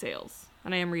high sales.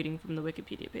 And I am reading from the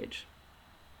Wikipedia page.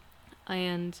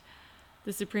 And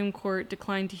the Supreme Court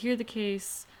declined to hear the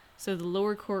case, so the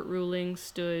lower court ruling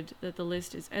stood that the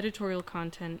list is editorial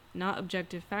content, not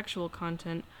objective factual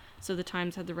content, so the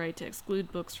Times had the right to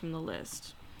exclude books from the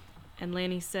list. And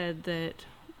Lanny said that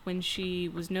when she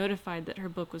was notified that her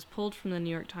book was pulled from the New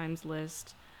York Times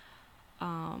list,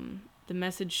 the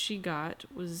message she got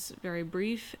was very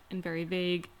brief and very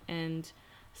vague, and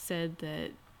said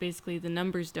that basically the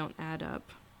numbers don't add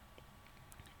up.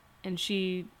 And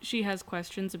she has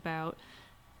questions about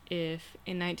if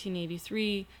in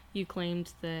 1983 you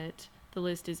claimed that the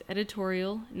list is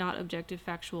editorial, not objective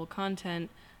factual content,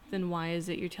 then why is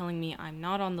it you're telling me I'm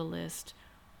not on the list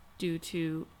due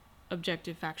to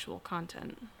objective factual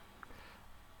content?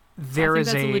 I think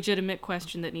that's a legitimate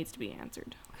question that needs to be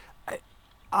answered.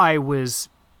 I was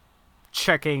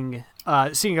checking,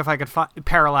 seeing if I could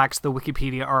parallax the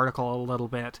Wikipedia article a little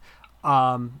bit,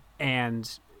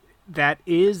 and That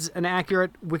is an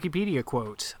accurate Wikipedia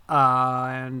quote.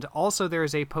 And also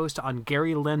there's a post on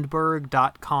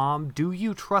GaryLindberg.com. Do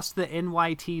you trust the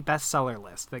NYT bestseller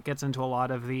list? That gets into a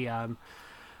lot of the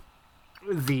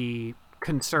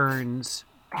concerns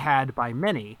had by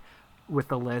many with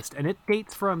the list. And it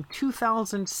dates from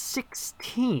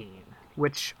 2016,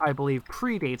 which I believe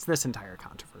predates this entire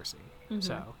controversy. Mm-hmm.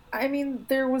 So, I mean,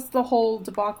 there was the whole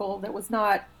debacle that was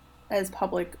not as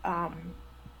public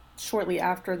shortly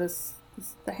after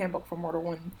the Handbook for Mortal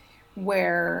Women,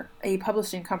 where a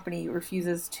publishing company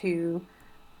refuses to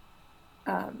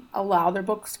allow their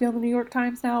books to be on the New York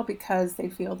Times now because they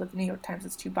feel that the New York Times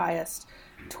is too biased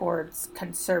towards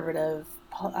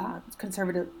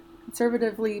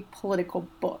conservatively political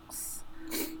books,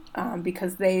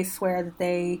 because they swear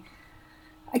that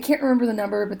I can't remember the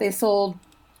number, but they sold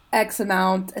X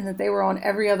amount and that they were on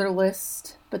every other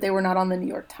list, but they were not on the New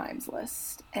York Times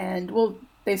list. And, well,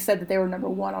 they said that they were number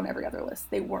one on every other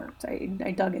list. They weren't.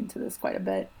 I dug into this quite a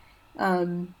bit.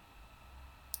 And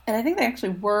I think they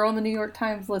actually were on the New York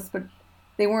Times list, but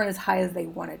they weren't as high as they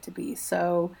wanted to be.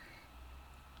 So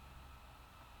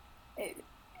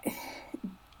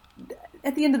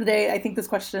at the end of the day, I think this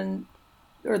question,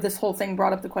 or this whole thing,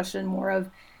 brought up the question more of,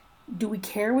 do we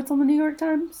care what's on the New York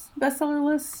Times bestseller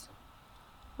list?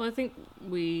 Well, I think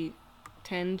we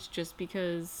tend, just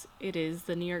because it is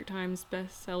the New York Times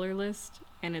bestseller list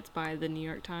and it's by the New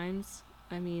York Times.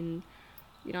 I mean,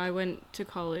 you know, I went to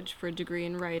college for a degree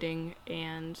in writing,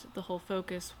 and the whole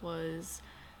focus was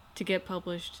to get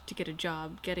published, to get a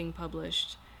job getting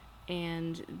published,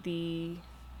 and the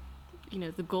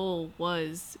goal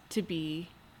was to be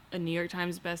a New York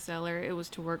Times bestseller. It was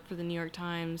to work for the New York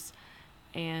Times.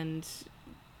 And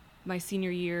my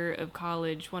senior year of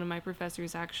college, one of my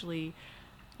professors actually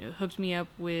hooked me up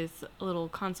with a little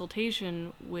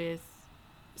consultation with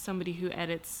somebody who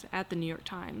edits at the New York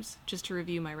Times, just to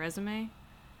review my resume.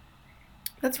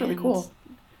 That's really cool.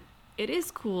 It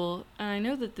is cool. I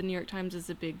know that the New York Times is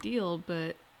a big deal,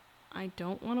 but I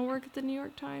don't want to work at the New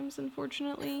York Times,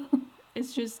 unfortunately.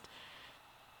 It's just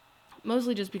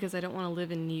mostly just because I don't want to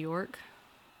live in New York.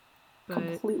 But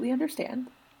completely understand.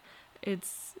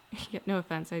 It's, yeah, no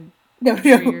offense. No,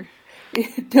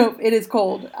 it is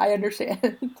cold. I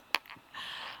understand.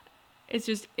 It's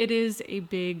just, it is a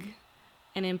big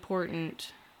and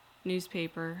important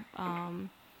newspaper, and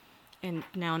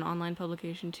now an online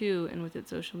publication too, and with its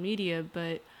social media,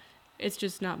 but it's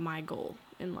just not my goal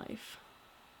in life.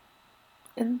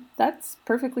 And that's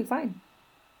perfectly fine.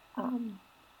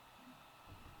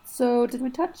 So did we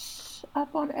touch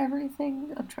up on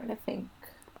everything? I'm trying to think.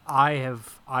 I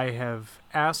have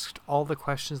asked all the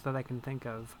questions that I can think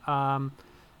of.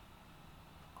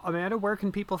 Amanda, where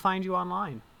can people find you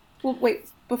online? Well, wait,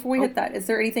 before we hit that, is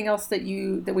there anything else that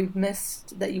we've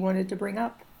missed that you wanted to bring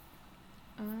up?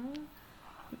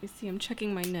 Let me see, I'm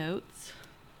checking my notes.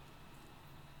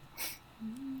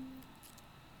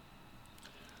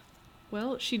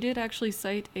 Well, she did actually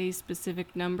cite a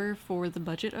specific number for the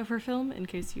budget of her film, in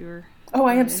case you're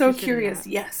I am so curious,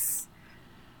 yes.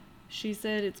 She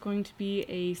said it's going to be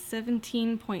a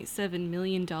 $17.7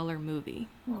 million movie.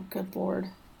 Oh, good Lord.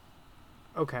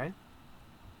 Okay.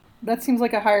 That seems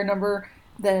like a higher number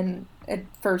than at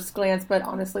first glance, but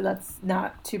honestly, that's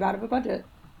not too bad of a budget.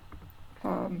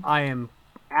 I am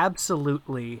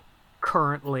absolutely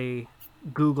currently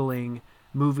Googling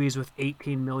movies with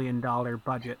 $18 million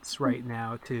budgets right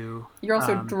now to... You're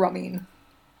also drumming.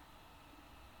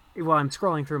 Well, I'm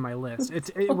scrolling through my list.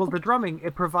 Well, the drumming,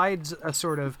 it provides a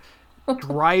sort of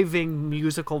driving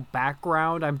musical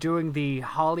background. I'm doing the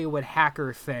Hollywood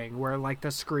hacker thing where like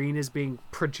the screen is being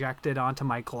projected onto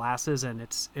my glasses and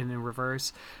it's in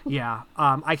reverse. Yeah.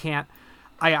 I can't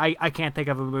think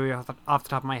of a movie off the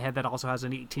top of my head that also has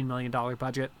an $18 million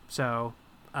budget. So,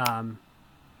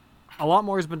 a lot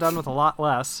more has been done with a lot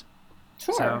less.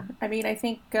 Sure. So. I mean, I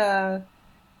think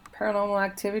Paranormal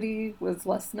Activity was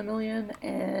less than $1 million,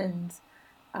 and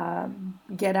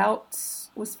Get Out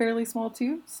was fairly small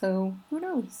too. So who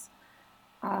knows?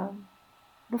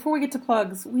 Before we get to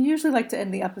plugs, we usually like to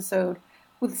end the episode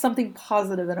with something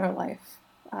positive in our life.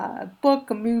 A book,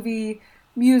 a movie,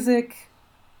 music,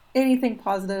 anything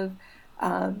positive.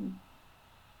 And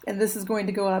this is going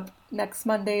to go up next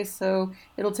Monday, so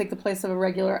it'll take the place of a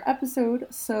regular episode.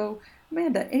 So,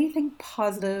 Amanda, anything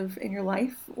positive in your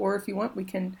life? Or if you want, we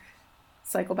can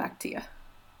cycle back to you.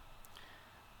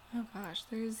 Oh gosh,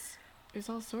 there's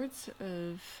all sorts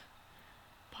of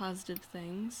positive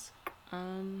things.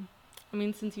 I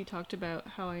mean, since you talked about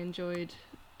how I enjoyed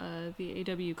the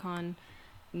AWCon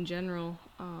in general,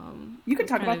 you can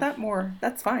talk about that more.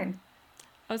 That's fine.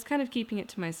 I was kind of keeping it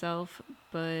to myself,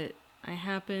 but I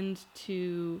happened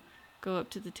to go up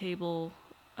to the table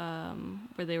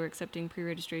where they were accepting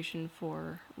pre-registration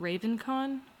for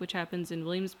RavenCon, which happens in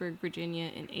Williamsburg, Virginia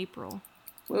in April.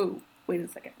 Whoa, wait a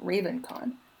second.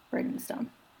 RavenCon. Writing this down.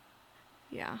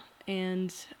 Yeah,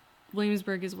 and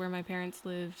Williamsburg is where my parents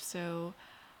live, so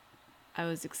I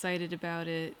was excited about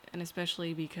it, and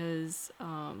especially because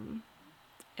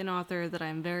an author that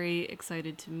I'm very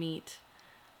excited to meet,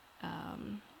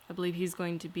 I believe he's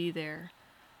going to be there,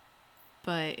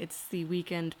 but it's the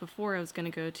weekend before I was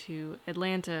going to go to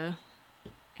Atlanta,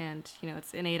 and,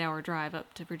 it's an 8-hour drive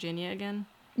up to Virginia again.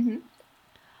 Mm-hmm.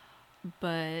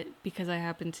 But because I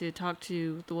happened to talk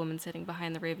to the woman sitting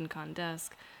behind the RavenCon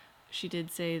desk, she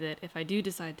did say that if I do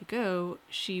decide to go,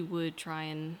 she would try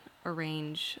and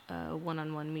arrange a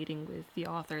one-on-one meeting with the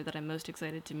author that I'm most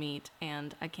excited to meet,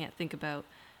 and I can't think about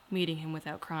meeting him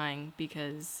without crying,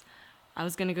 because I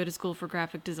was going to go to school for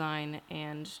graphic design,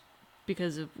 and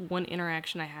because of one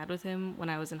interaction I had with him when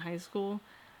I was in high school,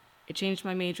 it changed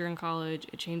my major in college,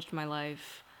 it changed my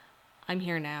life. I'm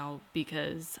here now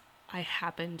because I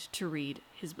happened to read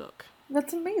his book.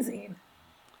 That's amazing.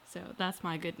 So that's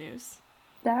my good news.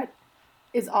 That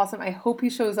is awesome. I hope he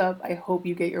shows up. I hope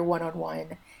you get your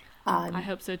one-on-one. I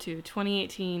hope so too.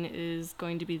 2018 is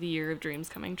going to be the year of dreams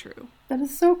coming true. That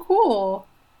is so cool.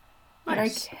 Nice. And I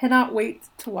cannot wait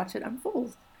to watch it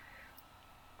unfold.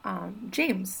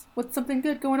 James, what's something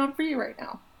good going on for you right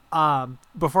now?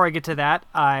 Before I get to that,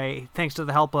 thanks to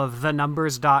the help of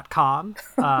thenumbers.com,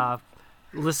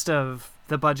 list of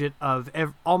the budget of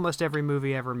almost every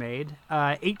movie ever made.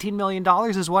 $18 million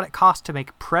is what it cost to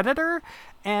make Predator,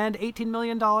 and $18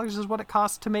 million is what it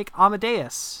costs to make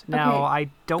Amadeus. Now, Okay, I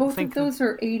don't both think... of those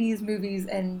are 80s movies,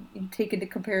 and you take into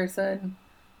comparison...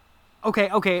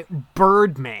 Okay,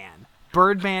 Birdman.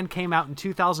 Birdman came out in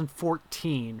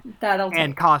 2014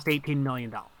 and cost $18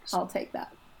 million. I'll take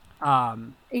that.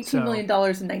 $18 million in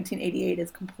 1988 is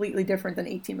completely different than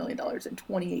 $18 million in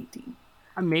 2018.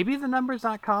 Maybe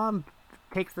thenumbers.com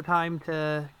takes the time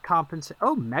to compensate.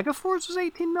 Oh, Megaforce was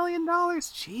 $18 million?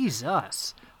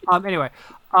 Jesus. Anyway,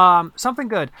 something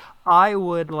good. I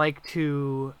would like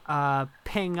to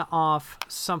ping off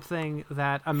something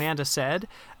that Amanda said,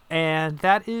 and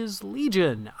that is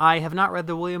Legion. I have not read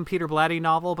the William Peter Blatty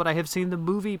novel, but I have seen the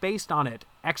movie based on it,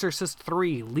 Exorcist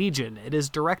 3, Legion. It is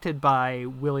directed by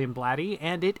William Blatty,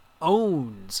 and it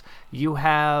owns. You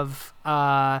have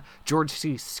George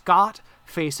C. Scott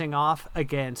facing off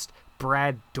against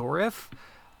Brad Dourif.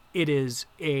 It is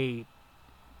a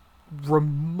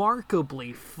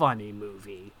remarkably funny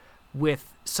movie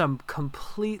with some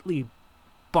completely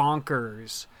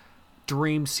bonkers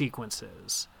dream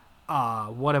sequences,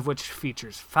 one of which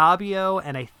features Fabio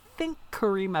and I think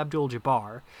Kareem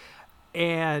Abdul-Jabbar,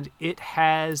 and it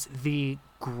has the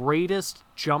greatest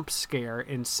jump scare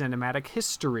in cinematic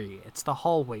history. It's the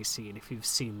hallway scene, if you've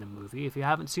seen the movie. If you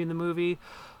haven't seen the movie,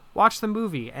 watch the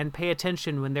movie and pay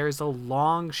attention when there's a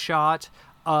long shot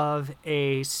of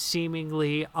a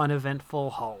seemingly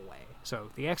uneventful hallway.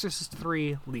 So, The Exorcist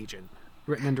 3, Legion,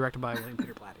 written and directed by William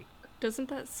Peter Blatty. Doesn't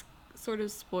that sort of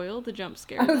spoil the jump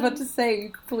scare? I was about to say, you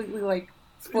completely,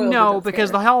 spoiled the No, jump because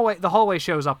scare. the hallway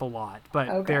shows up a lot, but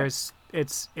Okay.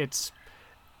 it's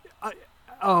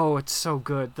so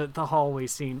good. The hallway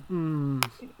scene.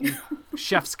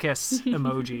 Chef's kiss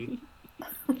emoji.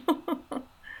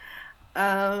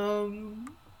 God,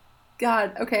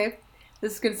 okay.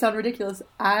 This is going to sound ridiculous.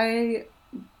 I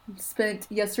spent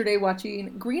yesterday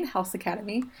watching Greenhouse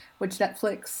Academy, which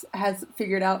Netflix has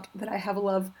figured out that I have a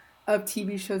love of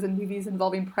TV shows and movies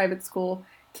involving private school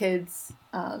kids.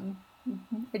 I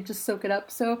just soak it up.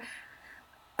 So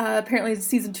apparently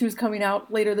season 2 is coming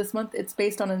out later this month. It's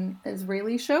based on an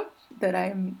Israeli show that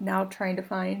I'm now trying to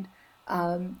find.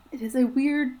 It is a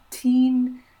weird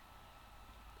teen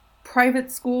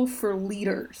private school for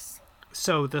leaders.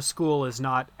 So the school is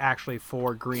not actually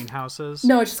for greenhouses?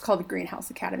 No, it's just called the Greenhouse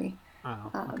Academy.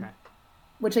 Oh, okay.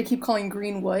 Which I keep calling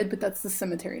Greenwood, but that's the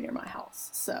cemetery near my house.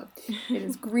 So it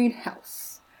is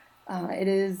Greenhouse. It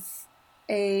is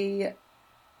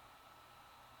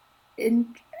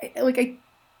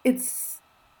it's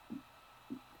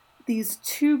these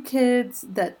two kids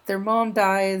that their mom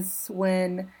dies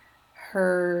when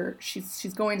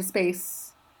she's going to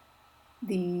space.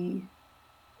 The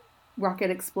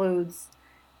rocket explodes.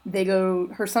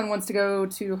 Her son wants to go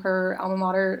to her alma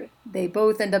mater. They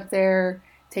both end up there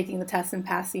taking the test and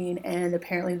passing, and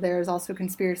apparently there's also a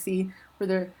conspiracy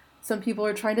where some people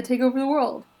are trying to take over the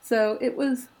world. So it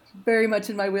was very much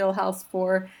in my wheelhouse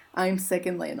for I'm sick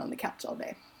and laying on the couch all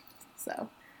day. So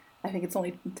I think it's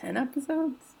only 10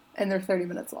 episodes, and they're 30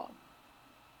 minutes long.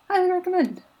 Highly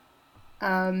recommend.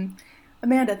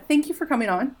 Amanda, thank you for coming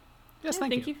on. Yes,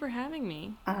 Thank you for having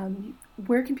me.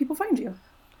 Where can people find you?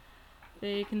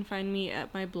 They can find me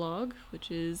at my blog, which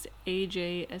is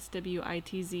ajswitz.com.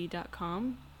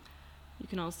 You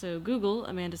can also Google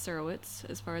Amanda Surowitz.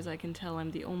 As far as I can tell,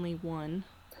 I'm the only one.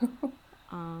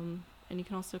 And you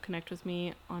can also connect with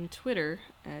me on Twitter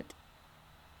at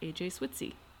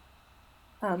ajswitzy.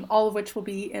 All of which will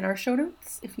be in our show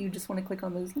notes if you just want to click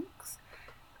on those links.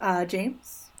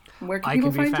 James, where can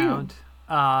people find you?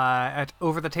 At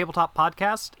Over the Tabletop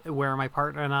Podcast, where my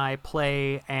partner and I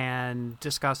play and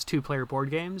discuss 2-player board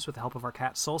games with the help of our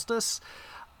cat Solstice.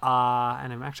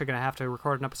 And I'm actually going to have to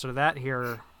record an episode of that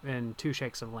here in 2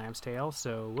 shakes of Lamb's Tail,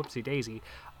 so whoopsie daisy.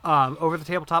 Over the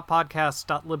Tabletop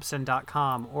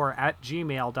Podcast.libsyn.com or at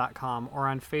gmail.com or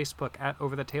on Facebook at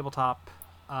Over the Tabletop.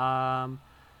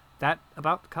 That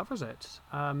about covers it.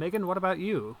 Megan, what about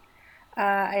you?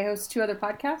 I host 2 other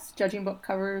podcasts, Judging Book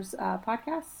Covers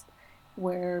podcast.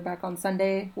 We're back on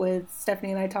Sunday with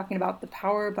Stephanie and I talking about The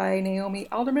Power by Naomi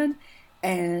Alderman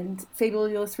and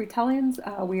Fabulous Retellings.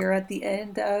 We are at the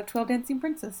end of 12 Dancing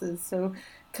Princesses, so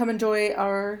come enjoy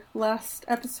our last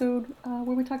episode where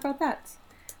we talk about that.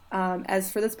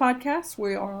 As for this podcast,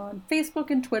 we are on Facebook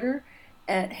and Twitter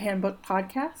at Handbook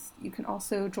Podcast. You can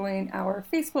also join our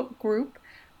Facebook group,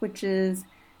 which is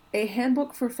a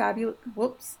handbook for judging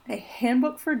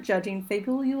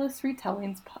fabulous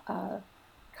retellings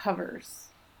covers.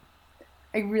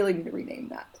 I really need to rename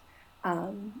that.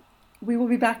 We will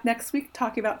be back next week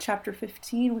talking about chapter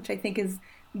 15, which I think is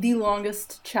the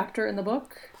longest chapter in the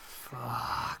book.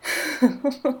 Fuck.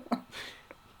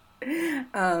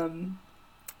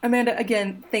 Amanda,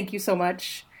 again, thank you so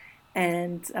much,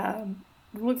 and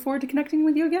we look forward to connecting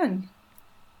with you again.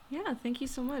 Yeah, thank you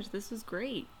so much. This was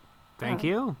great. Thank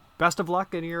you. Best of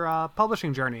luck in your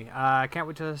publishing journey. I can't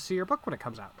wait to see your book when it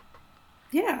comes out.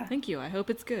 Yeah. Thank you. I hope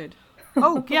it's good.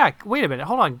 Oh, yeah. Wait a minute.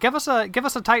 Hold on. Give us a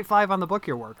tight 5 on the book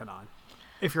you're working on,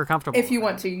 if you're comfortable. If you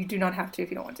want to. You do not have to if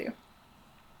you don't want to.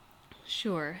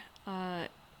 Sure.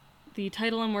 The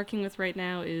title I'm working with right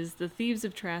now is The Thieves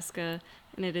of Traska,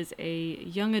 and it is a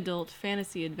young adult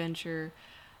fantasy adventure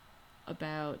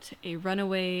about a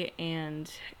runaway and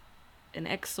an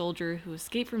ex-soldier who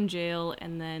escape from jail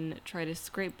and then try to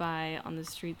scrape by on the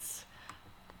streets,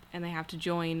 and they have to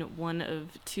join one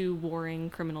of 2 warring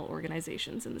criminal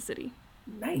organizations in the city.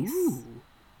 Nice. Ooh,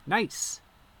 nice.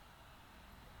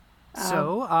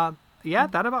 So, yeah,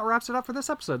 that about wraps it up for this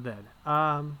episode then.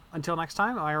 Until next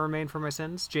time, I remain for my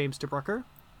sins, James DeBrucker.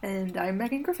 And I'm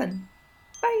Megan Griffin.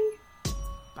 Bye.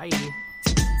 Bye.